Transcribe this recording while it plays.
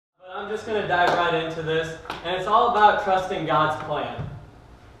just going to dive right into this, and it's all about trusting God's plan.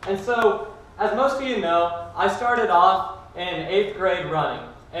 And so, as most of you know, I started off in 8th grade running,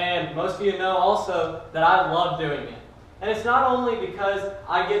 and most of you know also that I love doing it. And it's not only because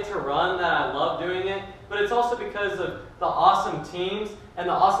I get to run that I love doing it, but it's also because of the awesome teams and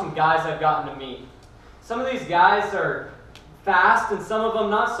the awesome guys I've gotten to meet. Some of these guys are fast, and some of them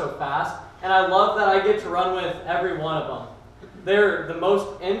not so fast, and I love that I get to run with every one of them. They're the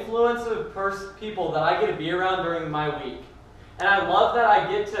most influential people that I get to be around during my week. And I love that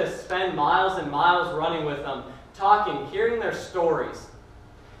I get to spend miles and miles running with them, talking, hearing their stories.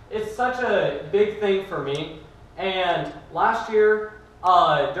 It's such a big thing for me. And last year,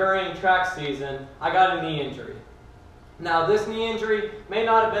 during track season, I got a knee injury. Now, this knee injury may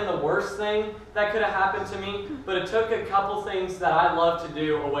not have been the worst thing that could have happened to me, but it took a couple things that I love to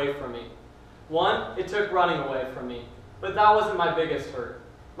do away from me. One, it took running away from me. But that wasn't my biggest hurt.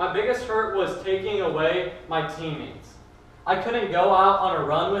 My biggest hurt was taking away my teammates. I couldn't go out on a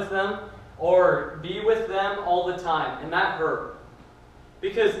run with them or be with them all the time, and that hurt.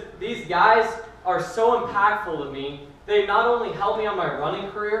 Because these guys are so impactful to me. They not only help me on my running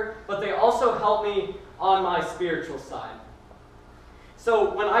career, but they also help me on my spiritual side.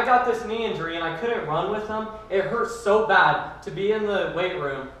 So when I got this knee injury and I couldn't run with them, it hurt so bad to be in the weight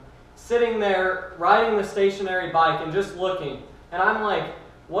room, sitting there, riding the stationary bike and just looking. And I'm like,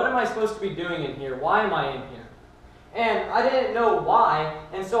 what am I supposed to be doing in here? Why am I in here? And I didn't know why,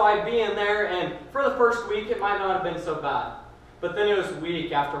 and so I'd be in there, and for the first week it might not have been so bad. But then it was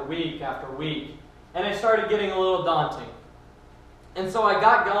week after week after week, and it started getting a little daunting. And so I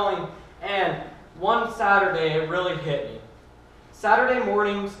got going, and one Saturday it really hit me. Saturday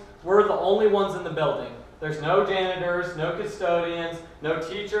mornings, we're the only ones in the building. There's no janitors, no custodians, no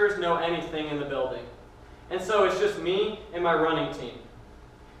teachers, no anything in the building. And so it's just me and my running team.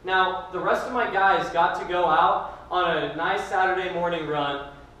 Now, the rest of my guys got to go out on a nice Saturday morning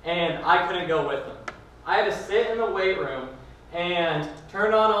run, and I couldn't go with them. I had to sit in the weight room and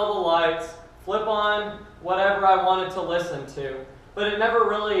turn on all the lights, flip on whatever I wanted to listen to, but it never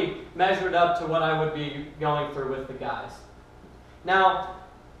really measured up to what I would be going through with the guys. Now,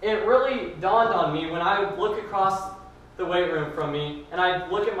 it really dawned on me when I would look across the weight room from me, and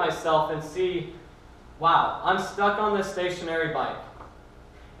I'd look at myself and see, wow, I'm stuck on this stationary bike.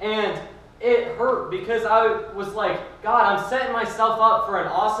 And it hurt because I was like, God, I'm setting myself up for an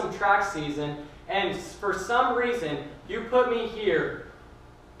awesome track season, and for some reason, you put me here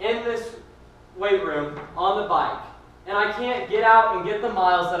in this weight room on the bike, and I can't get out and get the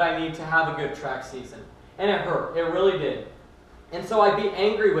miles that I need to have a good track season. And it hurt. It really did. And so I'd be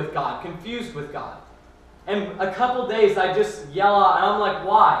angry with God, confused with God. And a couple days I'd just yell out, and I'm like,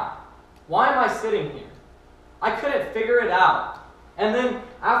 why? Why am I sitting here? I couldn't figure it out. And then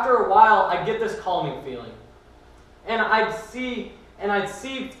after a while, I'd get this calming feeling. And I'd see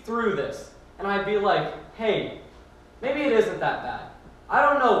through this. And I'd be like, hey, maybe it isn't that bad. I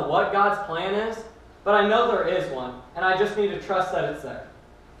don't know what God's plan is, but I know there is one. And I just need to trust that it's there.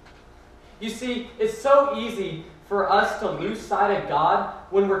 You see, it's so easy for us to lose sight of God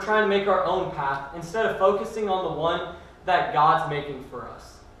when we're trying to make our own path instead of focusing on the one that God's making for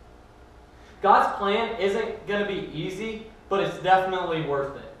us. God's plan isn't going to be easy, but it's definitely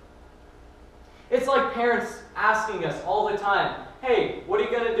worth it. It's like parents asking us all the time, hey, what are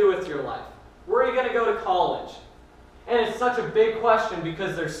you going to do with your life? Where are you going to go to college? And it's such a big question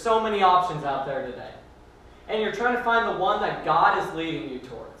because there's so many options out there today. And you're trying to find the one that God is leading you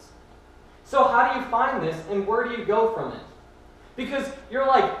towards. So how do you find this, and where do you go from it? Because you're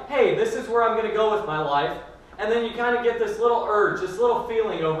like, hey, this is where I'm going to go with my life. And then you kind of get this little urge, this little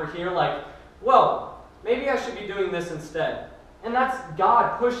feeling over here like, whoa, maybe I should be doing this instead. And that's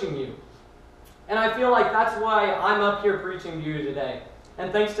God pushing you. And I feel like that's why I'm up here preaching to you today.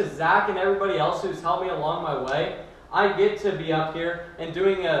 And thanks to Zach and everybody else who's helped me along my way, I get to be up here and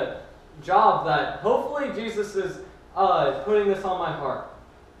doing a job that hopefully Jesus is putting this on my heart.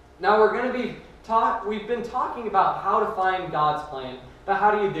 Now we've been talking about how to find God's plan, but how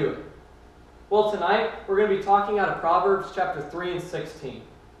do you do it? Well, tonight we're going to be talking out of Proverbs chapter 3 and 16.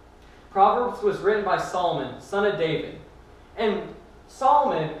 Proverbs was written by Solomon, son of David. And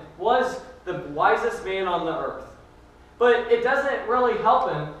Solomon was the wisest man on the earth. But it doesn't really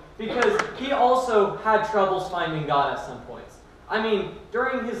help him because he also had troubles finding God at some points. I mean,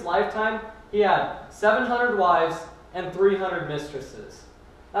 during his lifetime, he had 700 wives and 300 mistresses.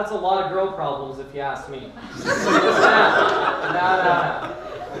 That's a lot of girl problems if you ask me.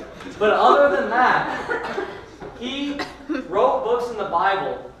 But other than that, he wrote books in the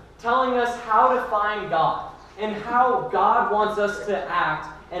Bible telling us how to find God and how God wants us to act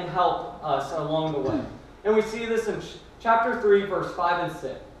and help us along the way. And we see this in chapter 3, verse 5 and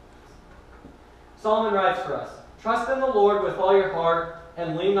 6. Solomon writes for us, "Trust in the Lord with all your heart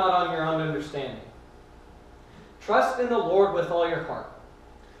and lean not on your own understanding." Trust in the Lord with all your heart.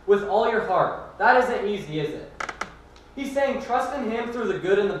 With all your heart. That isn't easy, is it? He's saying trust in Him through the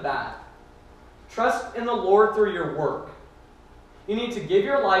good and the bad. Trust in the Lord through your work. You need to give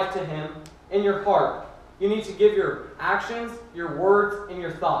your life to Him in your heart. You need to give your actions, your words, and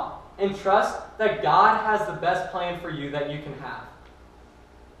your thought. And trust that God has the best plan for you that you can have.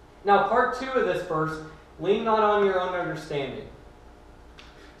 Now, part 2 of this verse, lean not on your own understanding.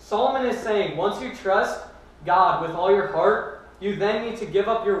 Solomon is saying, once you trust God with all your heart, you then need to give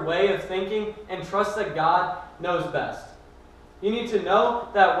up your way of thinking and trust that God knows best. You need to know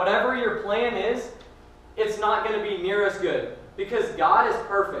that whatever your plan is, it's not going to be near as good. Because God is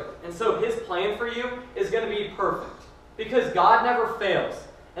perfect. And so His plan for you is going to be perfect. Because God never fails.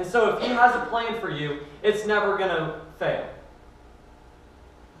 And so if He has a plan for you, it's never going to fail.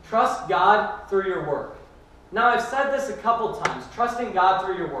 Trust God through your work. Now, I've said this a couple times, trusting God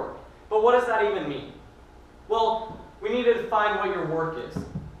through your work. But what does that even mean? Well, we need to define what your work is.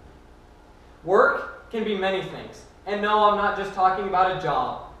 Work can be many things. And no, I'm not just talking about a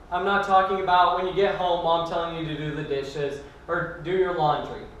job. I'm not talking about when you get home, Mom telling you to do the dishes or do your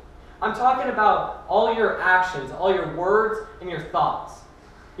laundry. I'm talking about all your actions, all your words, and your thoughts.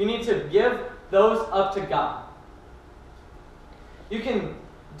 You need to give those up to God. You can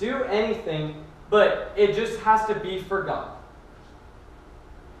do anything, but it just has to be for God.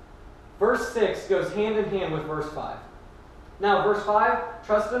 Verse 6 goes hand in hand with verse 5. Now, verse 5,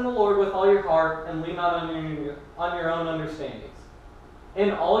 trust in the Lord with all your heart and lean not on your own understandings.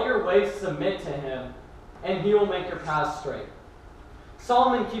 In all your ways submit to Him, and He will make your paths straight.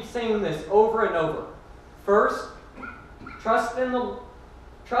 Solomon keeps saying this over and over. First, trust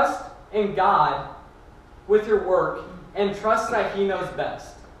in God with your work, and trust that He knows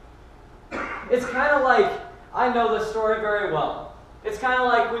best. It's kind of like, I know this story very well. It's kind of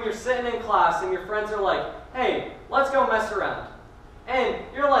like when you're sitting in class and your friends are like, "Hey, let's go mess around." And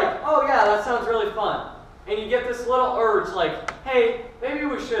you're like, "Oh yeah, that sounds really fun." And you get this little urge like, "Hey, maybe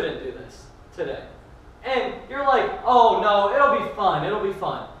we shouldn't do this today." And you're like, "Oh no, it'll be fun, it'll be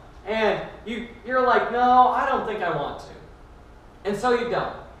fun." And you're like, "No, I don't think I want to." And so you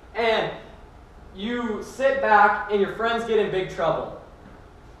don't. And you sit back and your friends get in big trouble.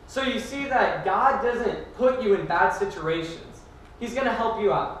 So you see that God doesn't put you in bad situations. He's going to help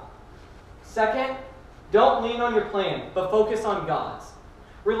you out. Second, don't lean on your plan, but focus on God's.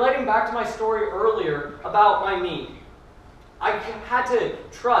 Relating back to my story earlier about my knee, I had to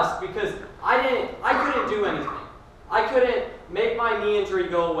trust because I couldn't do anything. I couldn't make my knee injury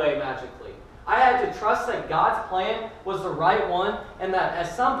go away magically. I had to trust that God's plan was the right one and that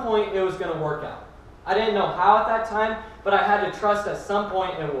at some point it was going to work out. I didn't know how at that time, but I had to trust at some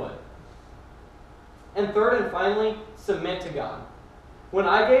point it would. And third and finally, submit to God. When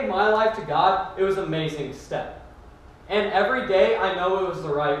I gave my life to God, it was an amazing step. And every day I know it was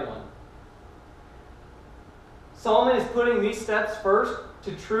the right one. Solomon is putting these steps first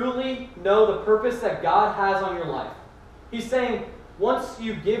to truly know the purpose that God has on your life. He's saying, once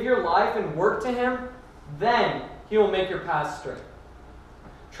you give your life and work to Him, then He will make your path straight.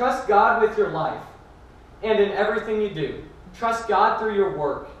 Trust God with your life and in everything you do. Trust God through your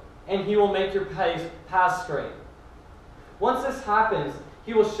work, and He will make your path straight. Once this happens,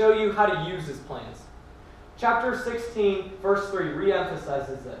 He will show you how to use His plans. Chapter 16, verse 3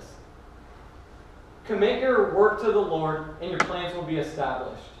 reemphasizes this. Commit your work to the Lord, and your plans will be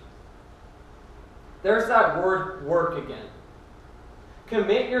established. There's that word work again.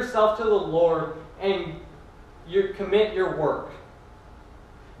 Commit yourself to the Lord, and you commit your work.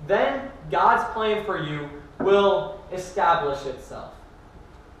 Then God's plan for you will establish itself.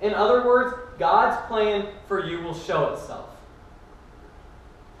 In other words, God's plan for you will show itself.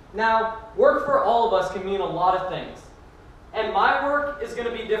 Now, work for all of us can mean a lot of things. And my work is going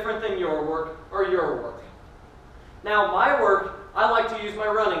to be different than your work or your work. Now, my work, I like to use my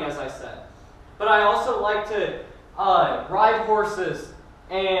running, as I said. But I also like to ride horses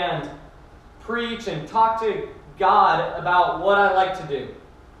and preach and talk to God about what I like to do.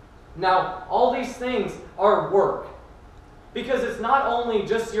 Now, all these things are work. Because it's not only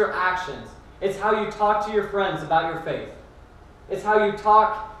just your actions. It's how you talk to your friends about your faith. It's how you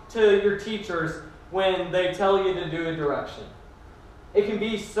talk to your teachers when they tell you to do a direction. It can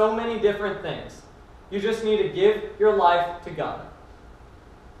be so many different things. You just need to give your life to God.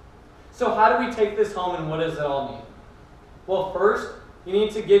 So how do we take this home, and what does it all mean? Well, first, you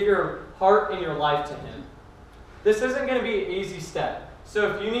need to give your heart and your life to Him. This isn't going to be an easy step.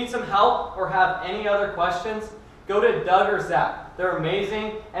 So if you need some help or have any other questions, go to Doug or Zach. They're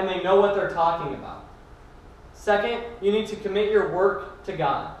amazing and they know what they're talking about. Second, you need to commit your work to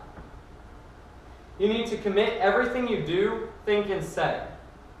God. You need to commit everything you do, think, and say.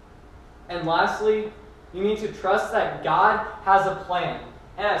 And lastly, you need to trust that God has a plan.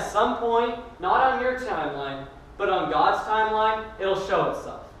 And at some point, not on your timeline, but on God's timeline, it'll show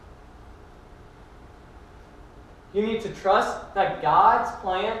itself. You need to trust that God's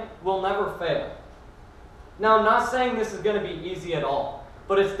plan will never fail. Now, I'm not saying this is going to be easy at all,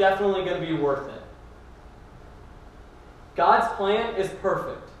 but it's definitely going to be worth it. God's plan is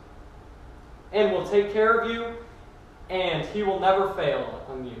perfect and will take care of you, and He will never fail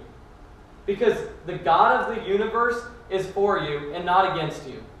on you. Because the God of the universe is for you and not against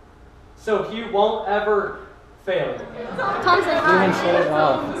you. So He won't ever fail you. Tom, say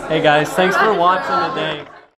hi. Hey guys, thanks for watching today.